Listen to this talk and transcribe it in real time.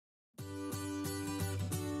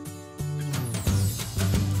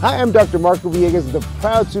Hi, I'm Dr. Marco Villegas, the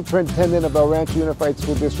proud superintendent of El Rancho Unified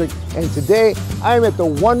School District, and today I'm at the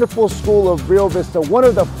wonderful school of Rio Vista, one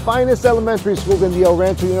of the finest elementary schools in the El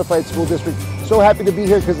Rancho Unified School District. So happy to be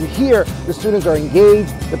here because here the students are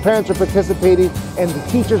engaged, the parents are participating, and the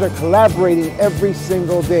teachers are collaborating every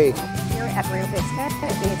single day. Here at Rio Vista,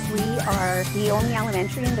 we are the only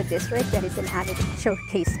elementary in the district that is an added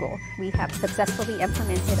showcase school. We have successfully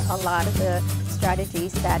implemented a lot of the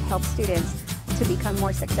strategies that help students to become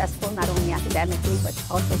more successful, not only academically, but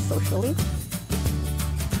also socially.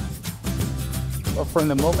 Well, from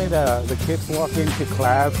the moment the kids walk into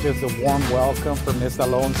class, there's a warm welcome from Ms.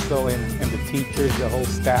 Alonso and the teachers, the whole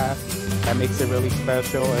staff. That makes it really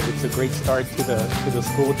special. It's a great start to the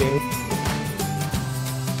school day.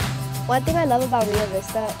 One thing I love about Rio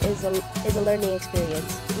Vista is a learning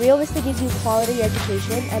experience. Rio Vista gives you quality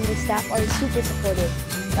education and the staff are super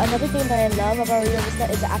supportive. Another thing that I love about Rio Vista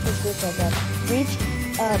is the after-school program. REACH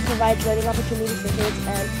provides learning opportunities for kids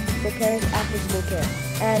and for parents after school care.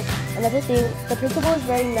 And another thing, the principal is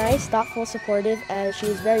very nice, thoughtful, supportive, and she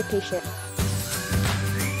is very patient.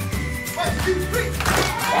 1, 2, 3.